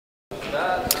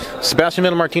Sebastian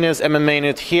Martinez,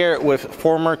 MMAnytt, here with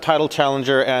former title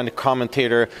challenger and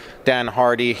commentator Dan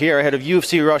Hardy, here ahead of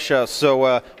UFC Russia.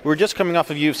 So we're just coming off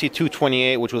of UFC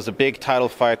 228, which was a big title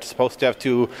fight, supposed to have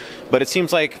two, but it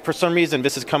seems like for some reason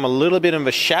this has come a little bit of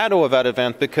a shadow of that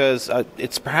event because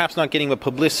it's perhaps not getting the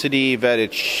publicity that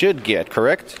it should get,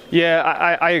 correct? Yeah,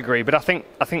 I agree, but I think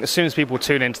as soon as people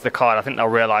tune into the card, I think they'll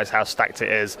realize how stacked it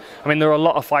is. I mean, there are a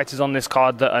lot of fighters on this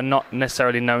card that are not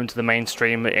necessarily known to the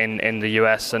mainstream in the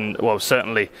US and, well,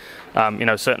 certainly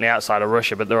certainly outside of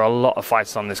Russia, but there are a lot of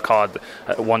fighters on this card.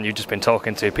 One you've just been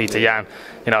talking to, Peter Yan,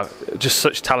 just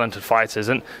such talented fighters.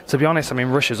 And to be honest, I mean,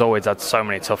 Russia's always had so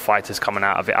many tough fighters coming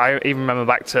out of it. I even remember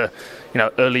back to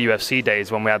early UFC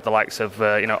days when we had the likes of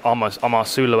Omar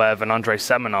Suluev and Andrei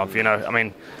Semenov. I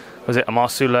mean, was it Omar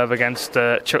Suluev against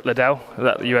Chuck Liddell,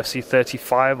 that UFC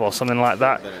 35 or something like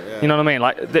that? You know what I mean?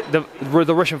 Like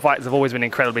the Russian fighters have always been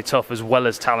incredibly tough as well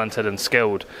as talented and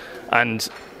skilled, and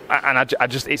I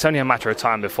just it's only a matter of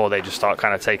time before they just start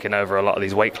kind of taking over a lot of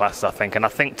these weight classes, I think. And I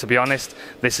think, to be honest,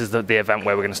 this is the event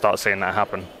where we're going to start seeing that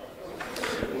happen.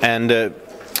 And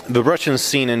the Russian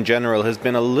scene in general has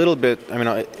been a little bit, I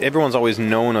mean, everyone's always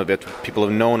known of it. People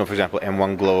have known of, for example,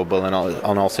 M1 Global and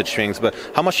all such things. But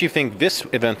how much do you think this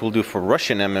event will do for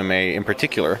Russian MMA in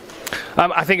particular?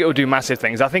 I think it will do massive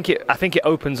things. I think it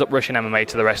opens up Russian MMA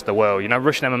to the rest of the world.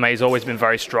 Russian MMA has always been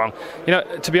very strong.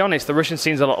 To be honest, the Russian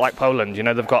scene's a lot like Poland.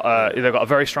 They've got a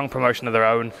very strong promotion of their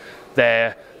own.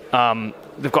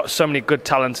 They've got so many good,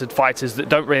 talented fighters that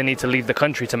don't really need to leave the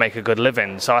country to make a good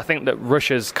living. So I think that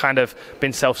Russia's kind of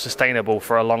been self-sustainable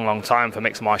for a long, long time for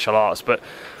mixed martial arts. But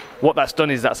what that's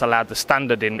done is that's allowed the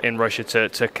standard in Russia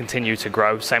to continue to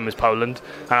grow, same as Poland.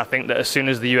 And I think that as soon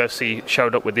as the UFC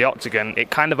showed up with the Octagon, it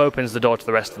kind of opens the door to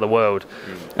the rest of the world.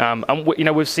 And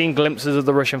we've seen glimpses of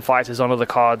the Russian fighters on other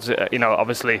cards.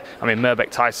 Obviously, I mean,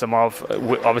 Mirbek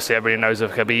Taisimov, obviously everybody knows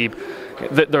of Khabib.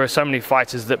 There are so many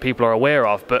fighters that people are aware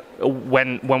of, but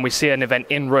when we see an event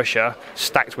in Russia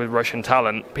stacked with Russian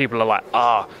talent, people are like,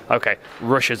 okay,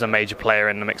 Russia's a major player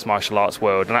in the mixed martial arts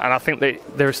world. And I think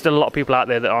that there are still a lot of people out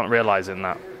there that aren't realizing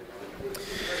that.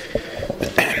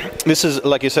 This is,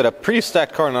 like you said, a pretty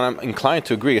stacked card, and I'm inclined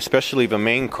to agree, especially the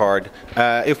main card.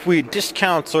 If we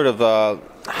discount sort of a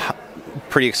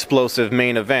pretty explosive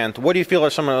main event, what do you feel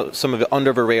are some of the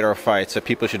under-the-radar fights that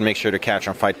people should make sure to catch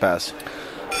on Fight Pass?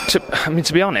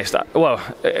 To be honest, well,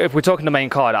 if we're talking the main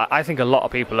card, I think a lot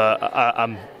of people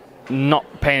are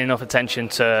not paying enough attention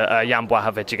to Jan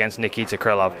Blachowicz against Nikita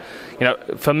Krylov.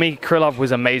 For me, Krylov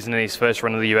was amazing in his first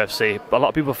run of the UFC. A lot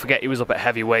of people forget he was up at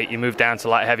heavyweight. He moved down to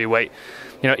light heavyweight.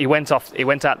 He went out the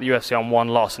UFC on one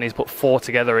loss, and he's put four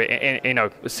together.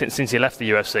 Since he left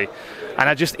the UFC,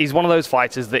 and he's one of those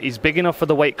fighters that he's big enough for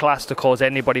the weight class to cause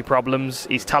anybody problems.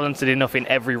 He's talented enough in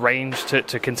every range to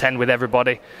contend with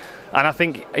everybody. And I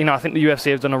think the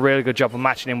UFC has done a really good job of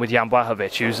matching him with Jan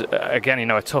Blachowicz, who's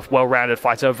again, a tough, well-rounded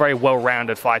fighter, a very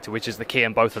well-rounded fighter, which is the key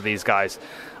in both of these guys.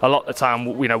 A lot of the time,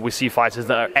 we see fighters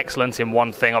that are excellent in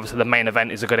one thing. Obviously, the main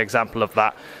event is a good example of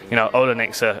that.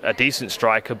 Olenik's a decent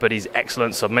striker, but he's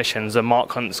excellent submissions, and Mark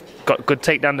Hunt's got good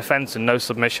takedown defense and no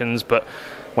submissions. But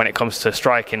when it comes to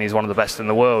striking, he's one of the best in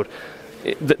the world.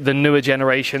 The newer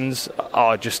generations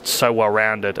are just so well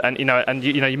rounded, and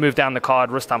you move down the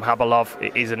card. Rustam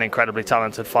Khabalov is an incredibly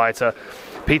talented fighter.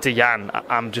 Peter Yan,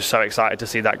 I'm just so excited to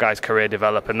see that guy's career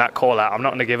develop, and that call out, I'm not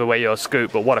going to give away your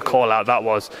scoop, but what a call out that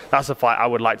was. That's a fight I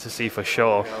would like to see for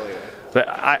sure. But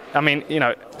I mean,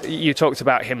 you talked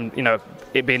about him,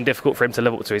 it being difficult for him to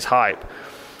live up to his hype.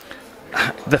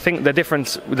 The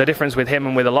difference with him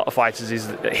and with a lot of fighters is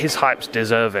that his hype's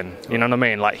deserving. You know what I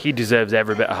mean? Like, he deserves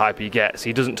every bit of hype he gets.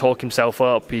 He doesn't talk himself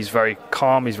up. He's very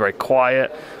calm. He's very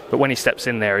quiet. But when he steps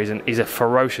in there, he's a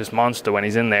ferocious monster when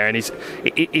he's in there. And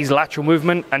his lateral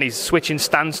movement and his switching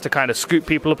stance to kind of scoop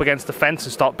people up against the fence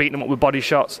and start beating them up with body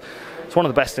shots. It's one of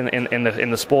the best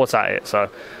in the sport at it. So,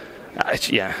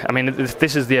 yeah, I mean,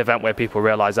 this is the event where people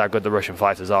realise how good the Russian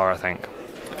fighters are, I think.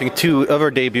 I think two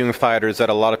other debuting fighters that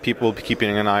a lot of people will be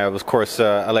keeping an eye on, of course,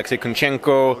 Alexei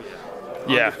Kunchenko,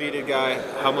 undefeated guy.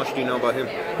 How much do you know about him?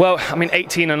 Well, I mean,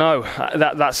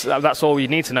 18-0. That's all you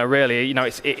need to know, really.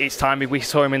 It's time we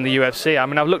saw him in the UFC. I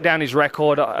mean, I've looked down his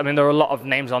record. I mean, there are a lot of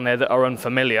names on there that are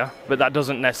unfamiliar, but that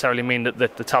doesn't necessarily mean that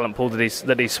the talent pool that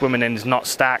he's swimming in is not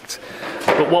stacked.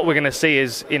 But what we're going to see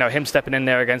is, him stepping in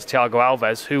there against Thiago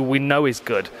Alves, who we know is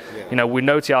good. Yeah. We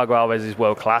know Thiago Alves is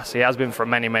world class. He has been for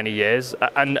many, many years,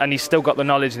 and he's still got the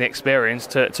knowledge and the experience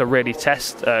to really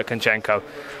test Kunchenko.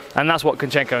 And that's what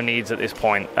Kunchenko needs at this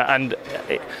point. And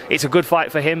it's a good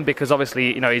fight for him because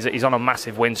obviously, he's on a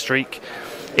massive win streak.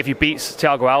 if he beats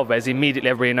Thiago Alves, immediately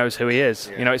everybody knows who he is.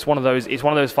 Yeah. You know, it's one of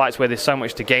those fights where there's so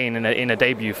much to gain in a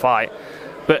debut fight.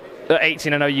 But at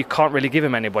 18-0, you can't really give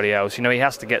him anybody else. You know, he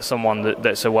has to get someone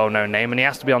that's a well-known name, and he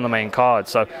has to be on the main card.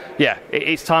 So, yeah,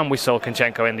 it's time we saw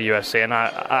Kunchenko in the UFC, and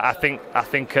I think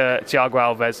Thiago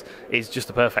Alves is just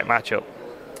the perfect matchup.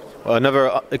 Well,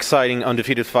 another exciting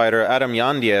undefeated fighter, Adam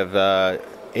Yandiev,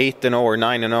 8-0 or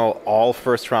 9-0, all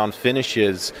first-round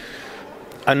finishes.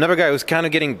 Another guy who's kind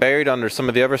of getting buried under some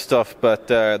of the other stuff, but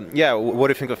yeah, what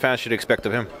do you think the fans should expect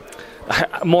of him?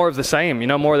 More of the same, you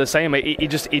know, more of the same. He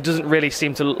doesn't really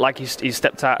seem to like he's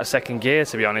stepped out of second gear,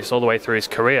 to be honest, all the way through his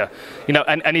career. You know,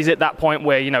 and he's at that point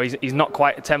where, you know, he's not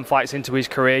quite 10 fights into his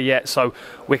career yet, so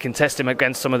we can test him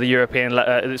against some of the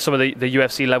European, some of the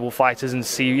UFC level fighters and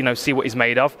see what he's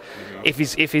made of.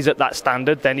 If he's at that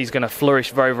standard, then he's going to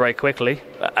flourish very, very quickly.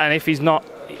 And if he's not,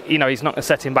 you know, he's not going to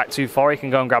set him back too far. He can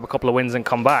go and grab a couple of wins and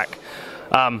come back.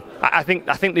 I think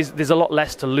there's a lot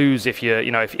less to lose if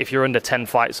you're under 10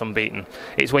 fights unbeaten.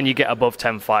 It's when you get above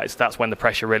 10 fights that's when the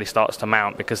pressure really starts to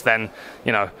mount, because then,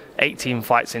 you know, 18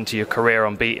 fights into your career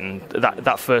unbeaten,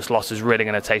 that first loss is really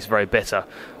going to taste very bitter.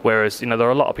 Whereas, you know, there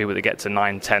are a lot of people that get to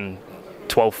 9, 10,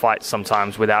 12 fights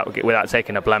sometimes without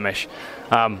taking a blemish.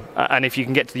 And if you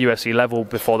can get to the UFC level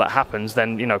before that happens,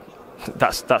 then, you know,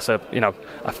 that's a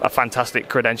fantastic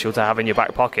credential to have in your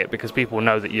back pocket, because people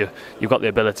know that you've got the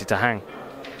ability to hang.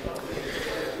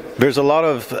 There's a lot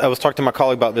of, I was talking to my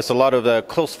colleague about this, a lot of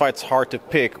close fights hard to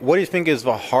pick. What do you think is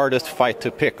the hardest fight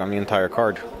to pick on the entire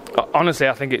card? Honestly,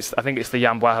 I think it's the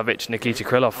Jan Blachowicz Nikita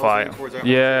Krylov fight.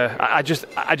 Yeah, I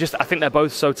think they're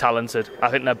both so talented.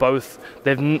 I think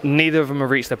neither of them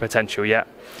have reached their potential yet.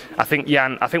 I think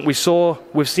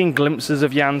we've seen glimpses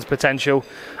of Jan's potential.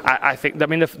 I think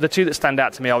the two that stand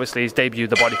out to me, obviously, his debut,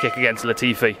 the body kick against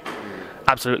Latifi,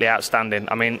 absolutely outstanding.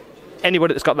 I mean,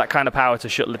 anybody that's got that kind of power to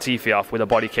shut Latifi off with a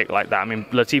body kick like that. I mean,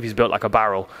 Latifi's built like a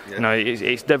barrel. Yeah. You know,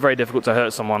 it's very difficult to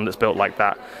hurt someone that's built like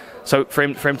that. So for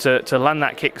him to land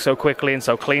that kick so quickly and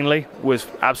so cleanly was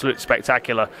absolutely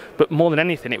spectacular. But more than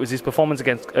anything, it was his performance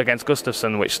against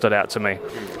Gustafsson which stood out to me,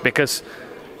 because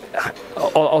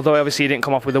although obviously he didn't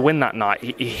come off with a win that night,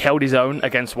 he held his own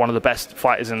against one of the best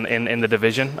fighters in the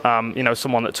division. You know,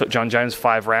 someone that took John Jones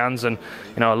 5 rounds, and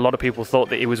you know, a lot of people thought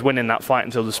that he was winning that fight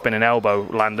until the spinning elbow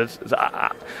landed.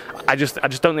 I just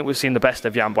don't think we've seen the best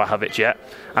of Jan Blachowicz yet,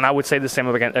 and I would say the same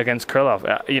against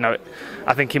Krylov. You know,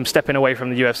 I think him stepping away from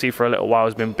the UFC for a little while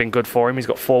has been good for him. He's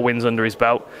got 4 wins under his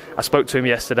belt. I spoke to him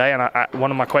yesterday, and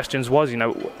one of my questions was, you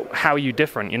know, how are you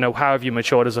different? You know, how have you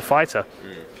matured as a fighter?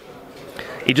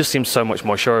 He just seems so much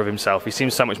more sure of himself. He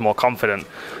seems so much more confident,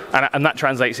 and that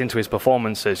translates into his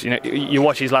performances. You know, you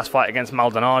watch his last fight against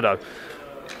Maldonado.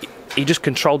 He just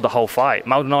controlled the whole fight.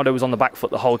 Maldonado was on the back foot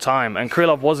the whole time, and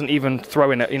Krylov wasn't even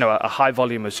throwing a high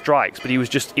volume of strikes, but he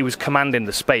was commanding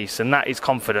the space, and that is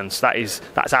confidence.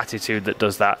 That's attitude that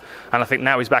does that. And I think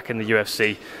now he's back in the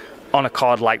UFC on a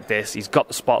card like this. He's got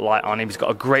the spotlight on him. He's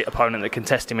got a great opponent that can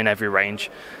test him in every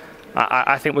range.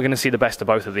 I think we're going to see the best of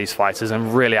both of these fighters,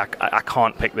 and really I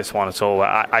can't pick this one at all.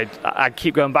 I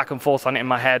keep going back and forth on it in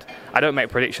my head. I don't make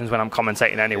predictions when I'm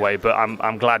commentating anyway, but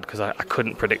I'm glad, because I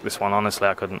couldn't predict this one. Honestly,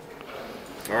 I couldn't.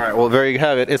 All right, well, there you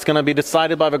have it. It's going to be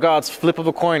decided by the gods, flip of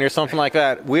a coin or something like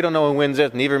that. We don't know who wins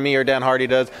it. Neither me or Dan Hardy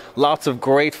does. Lots of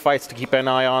great fights to keep an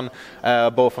eye on,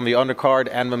 both on the undercard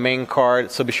and the main card.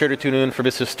 So be sure to tune in for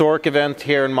this historic event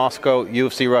here in Moscow,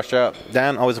 UFC Russia.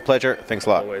 Dan, always a pleasure. Thanks a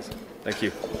lot. Always. Thank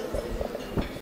you.